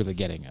 I'm not really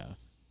getting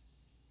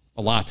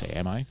a latte,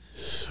 am I?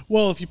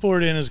 Well, if you pour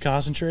it in as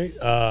concentrate,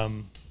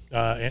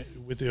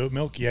 with the oat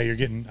milk, yeah, you're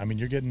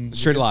getting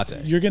Straight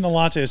latte. You're getting a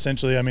latte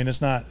essentially. I mean,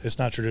 it's not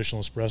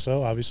traditional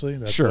espresso, obviously.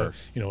 That's Sure.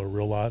 what, a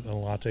real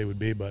latte would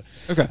be. But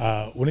Okay.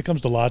 when it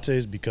comes to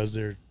lattes, because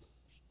there's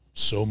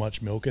so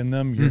much milk in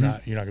them, you're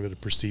not going to be able to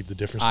perceive the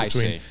difference I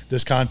between see.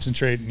 this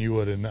concentrate and you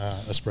would in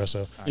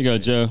espresso. You go,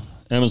 Joe.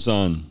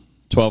 Amazon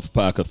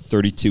 12-pack of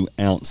 32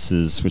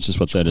 ounces, which is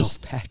what that is.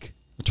 Pack.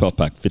 A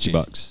 12-pack,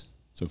 $50.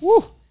 So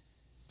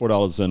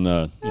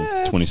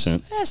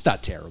 $4.20. That's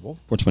not terrible.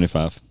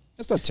 $4.25.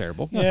 That's not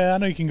terrible. Yeah, I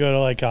know you can go to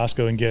like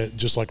Costco and get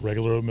just like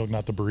regular oat milk,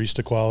 not the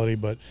barista quality,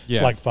 but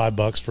Yeah. like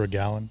 $5 for a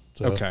gallon.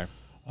 So, Okay.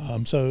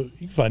 So you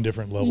can find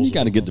different levels. You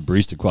got to of get the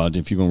barista quality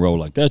if you're going to roll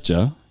like that,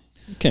 Joe.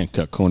 You can't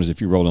cut corners if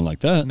you're rolling like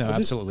that. No,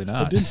 absolutely It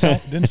not.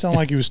 didn't sound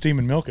like he was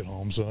steaming milk at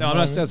home. So No, I'm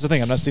not. That's the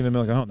thing. I'm not steaming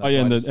milk at home. Oh, That's yeah,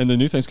 why and I just- the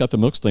new thing's got the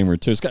milk steamer,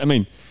 too. It's got,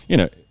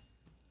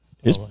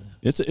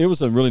 it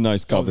was a really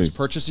nice Oh, coffee. this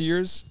purchase of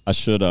yours? I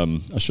should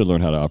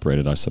learn how to operate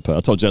it, I suppose. I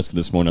told Jessica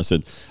this morning, I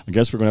said, I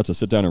guess we're going to have to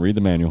sit down and read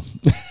the manual.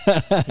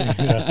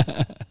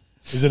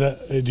 Is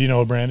it do you know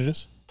what brand it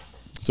is?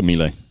 It's a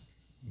Miele.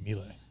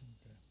 Miele.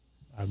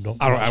 I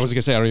don't. I was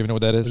gonna say I don't even know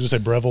what that I is. was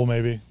just say Breville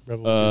maybe.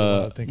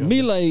 Breville. I think of.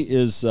 Miele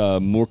is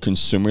more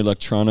consumer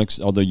electronics,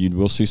 although you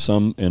will see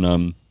some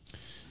in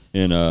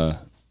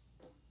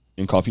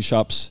coffee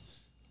shops.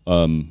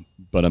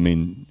 But I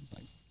mean,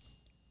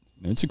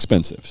 it's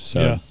expensive. So,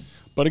 Yeah.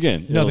 but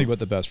again, Nothing but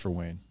the best for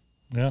Wayne.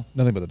 Yeah.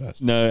 Nothing but the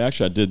best. No,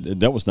 actually, I did.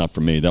 That was not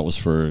for me. That was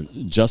for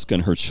Jessica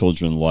and her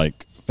children.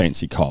 Like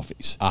fancy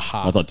coffees.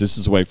 Aha. I thought this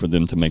is a way for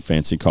them to make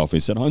fancy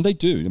coffees at home. And they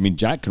do. I mean,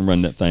 Jack can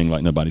run that thing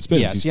like nobody's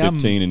business. Yeah, He's see, I'm-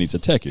 15 and he's a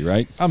techie,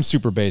 right? I'm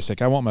super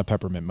basic. I want my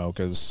peppermint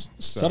mochas.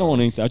 So I don't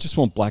want anything. I just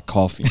want black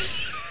coffee.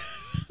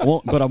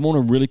 But I want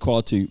a really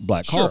quality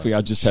black Sure, coffee.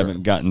 I just sure.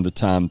 haven't gotten the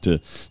time to.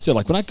 So,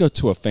 like when I go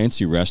to a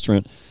fancy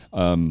restaurant,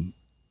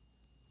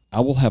 I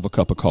will have a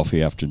cup of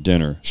coffee after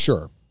dinner.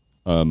 Sure.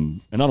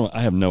 And I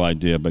have no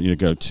idea, but you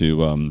go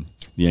to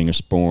the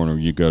Angersporn, or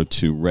you go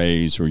to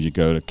Ray's, or you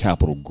go to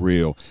Capitol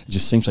Grill. It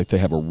just seems like they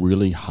have a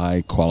really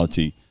high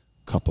quality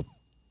cup of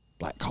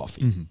black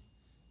coffee,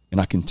 and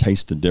I can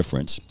taste the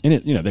difference. And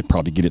they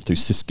probably get it through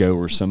Cisco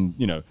or some,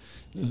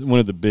 one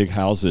of the big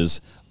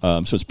houses. So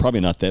it's probably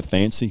not that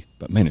fancy,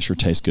 but man, it sure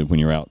tastes good when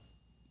you're out.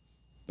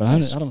 But I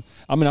don't.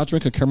 I mean, I'll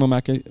drink a caramel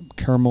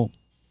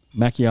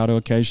macchiato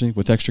occasionally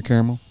with extra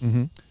caramel.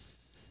 Mm-hmm.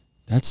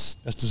 That's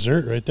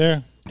dessert right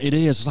there. it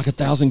is. It's like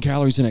 1,000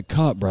 calories in a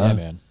cup, bro. Yeah,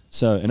 man.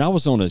 So, and I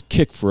was on a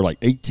kick for like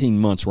 18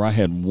 months where I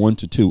had 1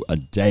 to 2 a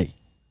day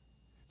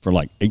for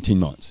like 18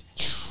 months.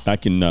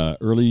 Back in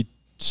early,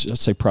 let's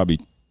say probably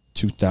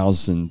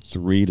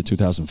 2003 to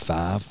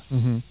 2005.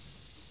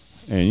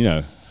 Mm-hmm.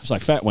 And, it's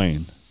like Fat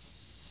Wayne.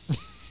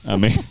 I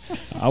mean,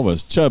 I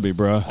was chubby,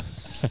 bro.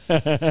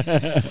 All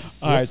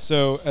right.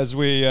 So as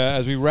we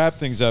wrap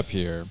things up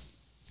here,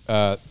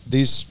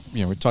 these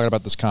we're talking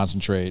about this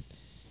concentrate.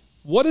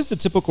 What is the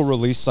typical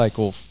release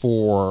cycle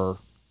for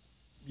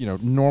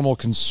normal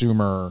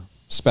consumer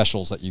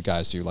specials that you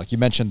guys do? Like you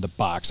mentioned the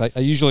box. I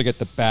usually get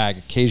the bag.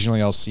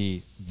 Occasionally I'll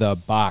see the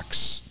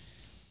box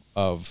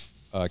of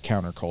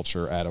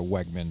counterculture at a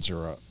Wegmans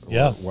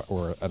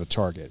or at a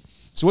Target.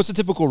 So what's the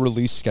typical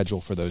release schedule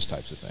for those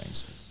types of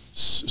things?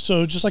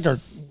 So just like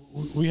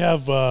we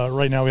have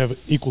right now we have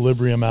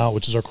Equilibrium out,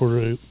 which is our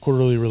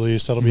quarterly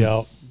release. That'll be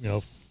out,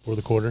 for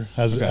the quarter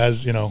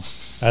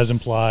as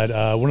implied.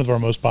 One of our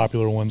most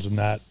popular ones in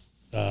that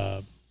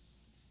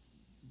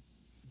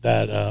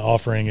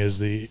offering is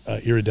the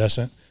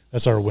iridescent.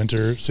 That's our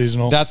winter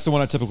seasonal. That's the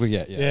one I typically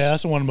get. Yes. Yeah,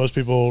 that's the one most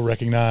people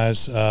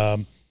recognize. But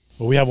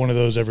we have one of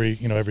those every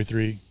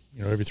 3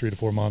 to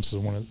 4 months.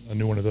 There's a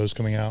new one of those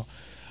coming out.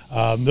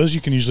 Those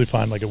you can usually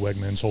find like at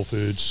Wegmans, Whole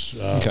Foods.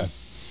 Okay.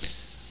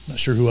 Not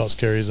sure who else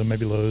carries them.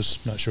 Maybe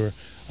Lowe's. Not sure.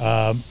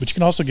 But you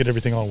can also get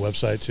everything on the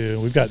website too.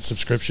 We've got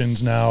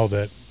subscriptions now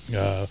that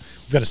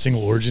we've got a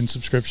single origin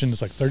subscription.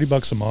 It's like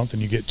 $30 a month,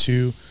 and you get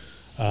 2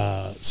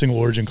 single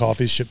origin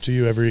coffees shipped to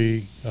you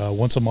every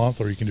once a month,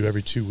 or you can do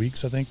every 2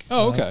 weeks, I think.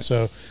 Oh, okay.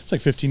 So it's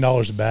like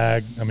 $15 a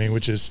bag. I mean,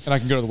 which is And I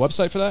can go to the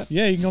website for that?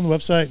 yeah, you can go on the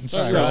website and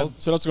subscribe. well,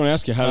 So that's what I was going to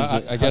ask you. How does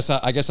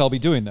it? I guess I'll be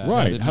doing that. I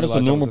Right. didn't How does a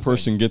realize that normal was a thing.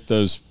 person get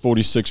those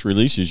 46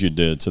 releases you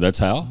did? So that's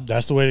how?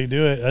 That's the way to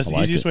do it. That's the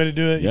like easiest it. way to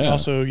do it. You Yeah. can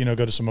also,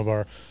 go to some of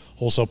our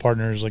wholesale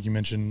partners, like you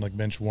mentioned, like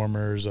Bench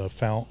Warmers,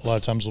 Fount. A lot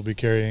of times we'll be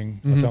carrying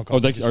Fount Oh,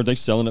 coffee. are they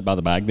selling it by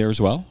the bag there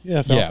as well?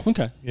 Yeah, Fount. Yeah.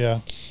 Okay. Yeah.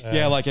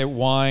 Yeah, like at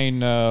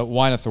Wine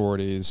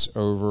Authorities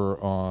over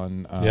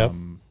on Yep.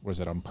 what is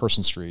it, on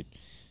Person Street,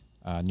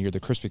 near the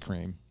Krispy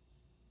Kreme.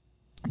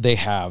 They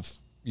have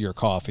your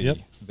coffee Yep.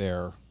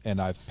 there, and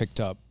I've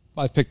picked up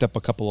a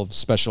couple of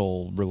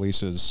special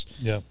releases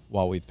Yeah.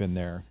 while we've been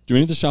there. Do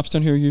any of the shops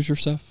down here use your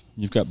stuff?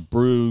 You've got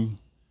Brew.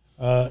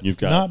 You've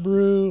got Not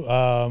Brew.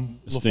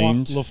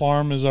 Esteemed? La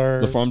Farm is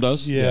our. La Farm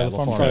does? Yeah, Yeah, La La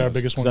Farm's Farm probably our does.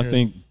 biggest one. Because I here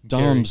think in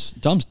Cary.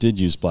 Dom's did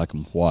use black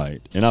and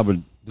white, and I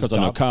would because I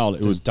know Kyle. It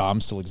Does was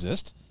Dom still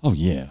exist? oh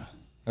yeah.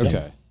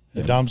 Okay.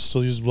 Yeah, Dom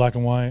still uses black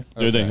and white.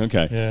 Do they?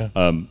 Okay.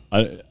 Yeah.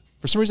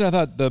 For some reason, I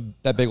thought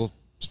that bagel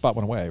spot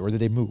went away, or did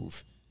they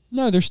move?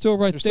 No, they're still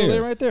right They're there. still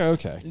there, right there.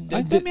 Okay.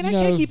 I mean, I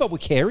can't keep up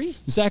with Carrie.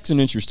 Zach's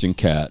an interesting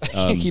cat. I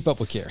can't keep up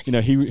with Carrie. You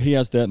know, he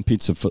has that in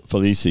Pizza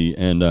Felici,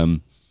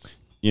 and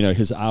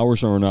his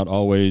hours are not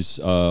always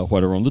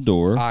what are on the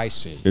door. I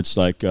see. It's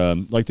like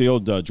the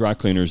old dry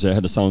cleaners that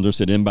had the sign on the door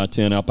said in by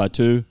 10, out by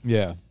 2.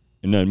 Yeah.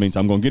 And that means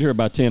I'm going to get here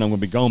by 10, I'm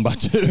going to be gone by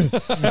 2.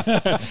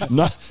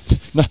 no,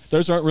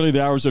 those aren't really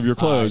the hours of your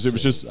close. It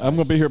was just, I'm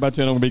going to be here by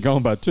 10, I'm going to be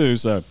gone by 2.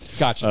 So,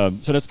 Gotcha.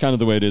 So that's kind of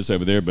the way it is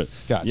over there. But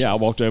Gotcha. yeah, I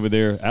walked over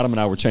there. Adam and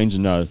I were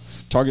changing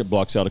Target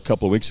blocks out a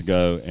couple of weeks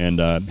ago, and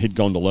he'd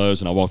gone to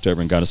Lowe's, and I walked over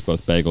and got us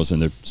both bagels,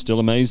 and they're still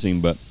amazing.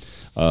 But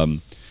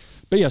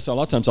yeah, so a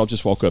lot of times I'll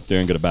just walk up there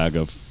and get a bag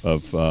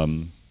of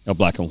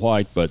black and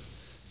white. But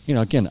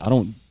again, I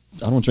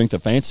don't drink the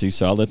fancy,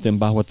 so I let them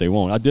buy what they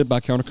want. I did buy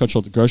counterculture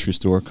at the grocery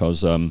store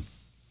because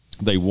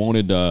they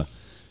wanted,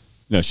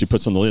 she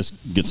puts on the list,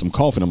 get some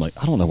coffee. And I'm like,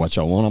 I don't know what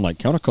y'all want. I'm like,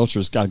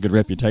 counterculture's got a good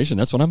reputation.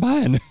 That's what I'm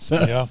buying.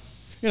 So,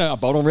 Yeah. I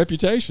bought on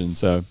reputation.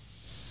 So,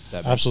 That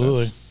makes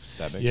Absolutely. sense.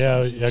 That makes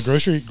Yeah. sense.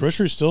 Yeah.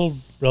 Grocery is still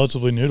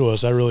relatively new to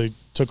us. I really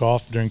took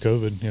off during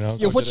COVID.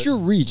 yeah, what's your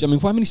reach? I mean,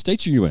 how many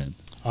states are you in?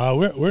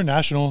 We're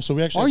national, so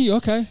we actually Are you?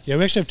 Okay. Yeah,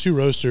 we actually have 2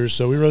 roasters.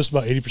 So we roast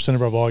about 80%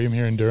 of our volume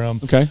here in Durham.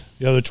 Okay.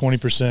 The other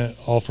 20%,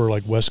 all for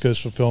like West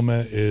Coast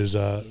fulfillment, is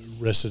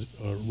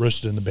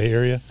roasted in the Bay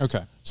Area.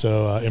 Okay.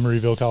 So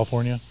Emeryville,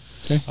 California.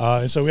 Okay.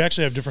 And so we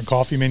actually have different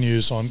coffee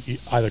menus on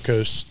either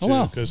coast too, Oh,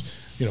 wow. because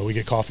we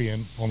get coffee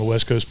in on the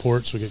West Coast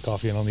ports, we get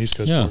coffee in on the East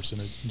Coast Yeah. ports,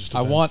 and it just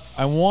I depends.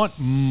 want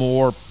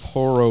more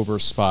pour over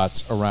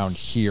spots around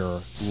here,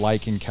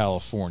 like in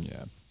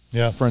California.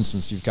 Yeah. For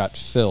instance, you've got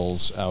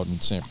Phil's out in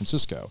San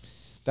Francisco.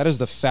 That is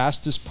the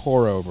fastest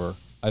pour over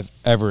I've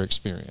ever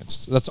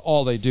experienced. That's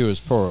all they do is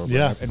pour over.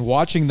 Yeah. And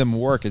watching them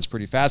work is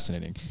pretty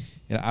fascinating.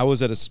 I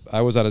was at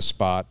a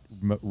spot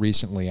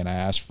recently, and I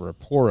asked for a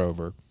pour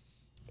over,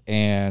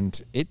 and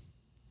it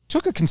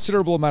took a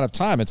considerable amount of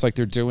time. It's like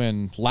they're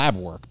doing lab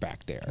work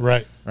back there.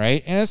 Right.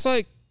 Right. And it's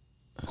like,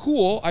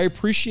 cool. I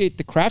appreciate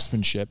the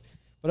craftsmanship,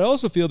 but I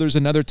also feel there's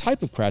another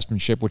type of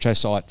craftsmanship, which I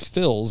saw at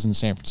Phil's in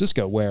San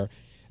Francisco, where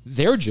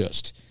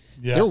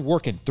they're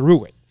working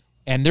through it.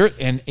 And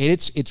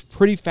it's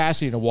pretty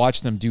fascinating to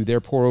watch them do their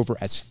pour over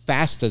as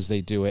fast as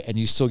they do it, and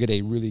you still get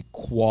a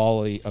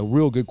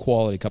real good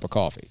quality cup of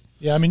coffee.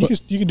 Yeah, I mean,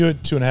 you can do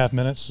it 2.5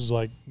 minutes is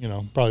like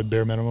probably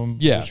bare minimum.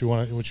 Yeah. what you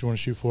want to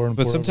shoot for. And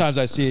But pour over. sometimes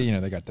I see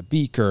it, they got the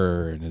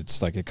beaker, and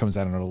it's like it comes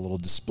out on a little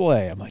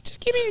display. I'm like,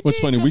 just give me a What's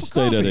damn funny, cup we of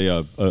stayed coffee.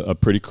 at a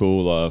pretty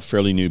cool,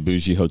 fairly new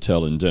bougie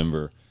hotel in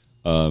Denver.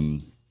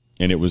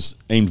 And it was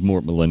aimed more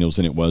at millennials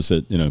than it was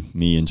at,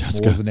 me and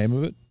Jessica. What was the name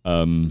of it?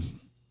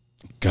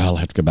 God, I'll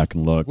have to go back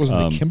and look. Wasn't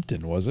the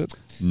Kimpton, was it?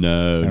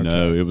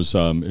 No, it was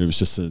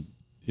just it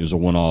was a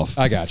one-off.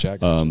 I gotcha.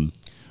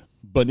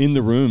 But in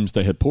the rooms,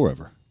 they had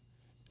pour-over.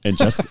 And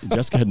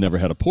Jessica had never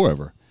had a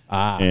pour-over.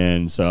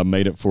 And so I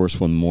made it for us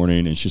one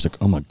morning, and she's like,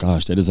 oh, my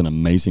gosh, that is an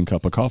amazing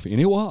cup of coffee.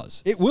 And it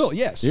was. It will,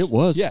 yes. It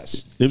was.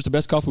 Yes. It was the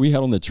best coffee we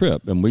had on the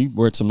trip, and we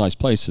were at some nice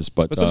places.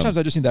 But sometimes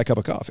I just need that cup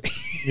of coffee.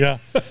 Yeah,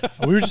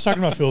 we were just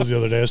talking about Phil's the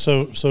other day.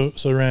 So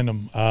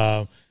random.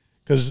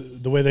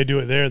 Because the way they do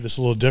it there, that's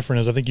a little different.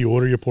 Is I think you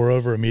order your pour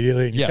over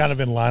immediately, and you're kind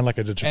of in line like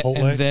at a Chipotle,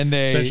 and then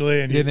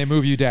they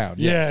move you down.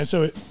 Yeah, Yes. and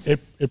so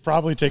it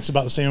probably takes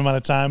about the same amount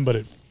of time, but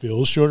it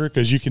feels shorter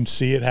because you can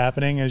see it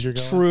happening as you're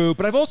going. True,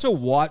 but I've also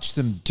watched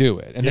them do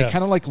it, and they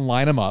kind of like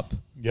line them up.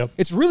 Yep.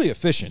 It's really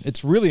efficient.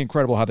 It's really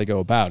incredible how they go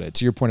about it.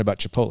 To your point about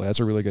Chipotle, that's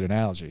a really good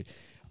analogy.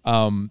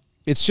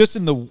 It's just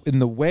in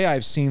the way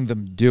I've seen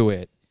them do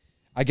it,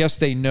 I guess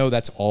they know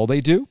that's all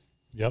they do.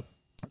 Yep.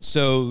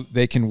 So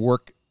they can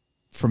work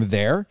from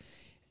there.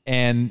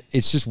 And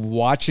it's just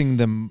watching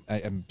them.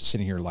 I'm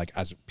sitting here like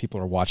as people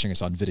are watching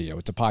us on video.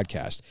 It's a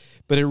podcast.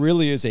 But it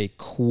really is a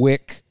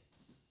quick,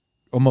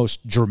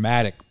 almost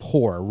dramatic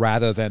pour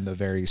rather than the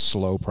very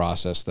slow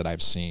process that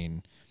I've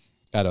seen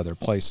at other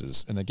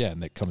places. And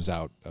again, that comes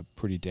out a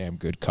pretty damn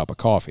good cup of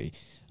coffee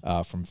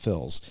from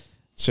Phil's.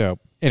 So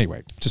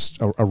anyway,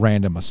 just a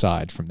random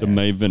aside from The there.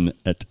 Maven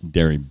at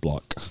Dairy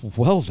Block.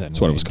 Well then. That's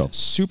what it was called.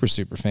 Super,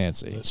 super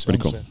fancy. Pretty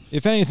cool.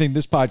 If anything,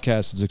 this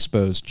podcast has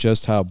exposed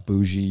just how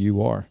bougie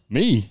you are.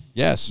 Me?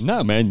 Yes.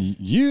 No, man.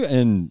 You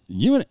and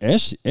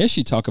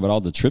Eshy talk about all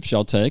the trips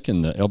y'all take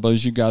and the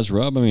elbows you guys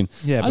rub. I mean,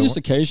 Yeah, I but just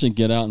occasionally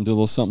get out and do a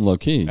little something low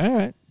key. All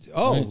right.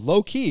 Oh, Right.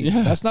 low key.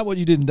 Yeah. That's not what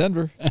you did in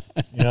Denver.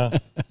 Yeah.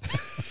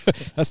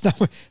 That's not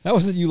what, that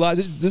wasn't you live.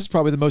 This is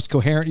probably the most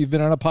coherent you've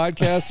been on a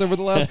podcast over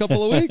the last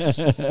couple of weeks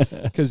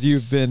because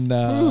you've been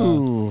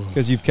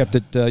because you've kept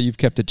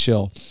it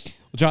chill.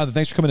 Well, Jonathan,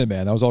 thanks for coming in,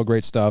 man. That was all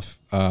great stuff.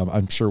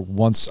 I'm sure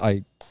once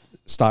I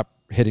stop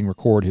hitting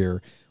record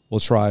here, we'll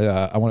try.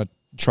 I want to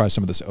try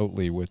some of this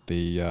Oatly with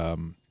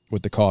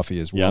the coffee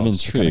as well. Yeah, I'm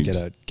just to kinda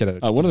intrigued.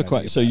 Get a What are the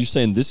questions? So you're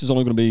saying this is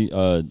only going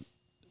to be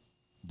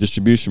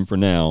distribution for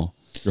now?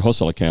 Your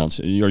wholesale accounts.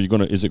 Are you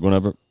going to? Is it going to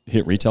ever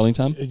hit retailing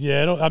time?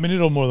 Yeah,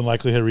 it'll more than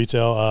likely hit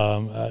retail.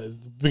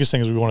 The biggest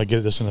thing is we want to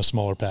get this in a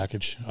smaller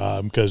package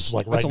because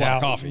like That's right a lot now,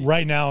 of coffee.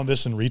 right now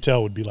this in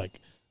retail would be like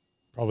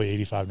probably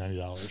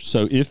 $85-$90.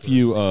 So if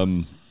you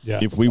Yeah.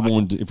 if we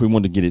wanted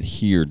to get it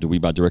here, do we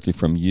buy directly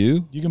from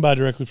you? You can buy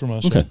directly from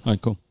us. Okay, yeah. all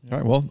right, cool. All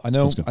right. Well, I know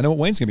Sounds good. what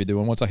Wayne's gonna be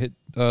doing once I hit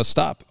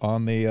stop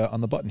on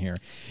the button here.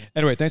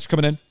 Anyway, thanks for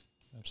coming in.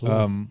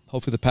 Absolutely.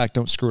 Hopefully the pack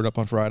don't screw it up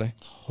on Friday.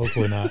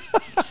 Hopefully not.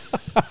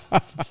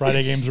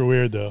 Friday games are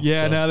weird though.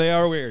 Yeah, so. no, they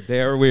are weird.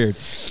 They are weird.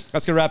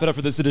 That's gonna wrap it up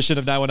for this edition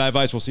of 919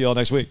 Vice. We'll see you all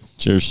next week.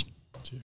 Cheers.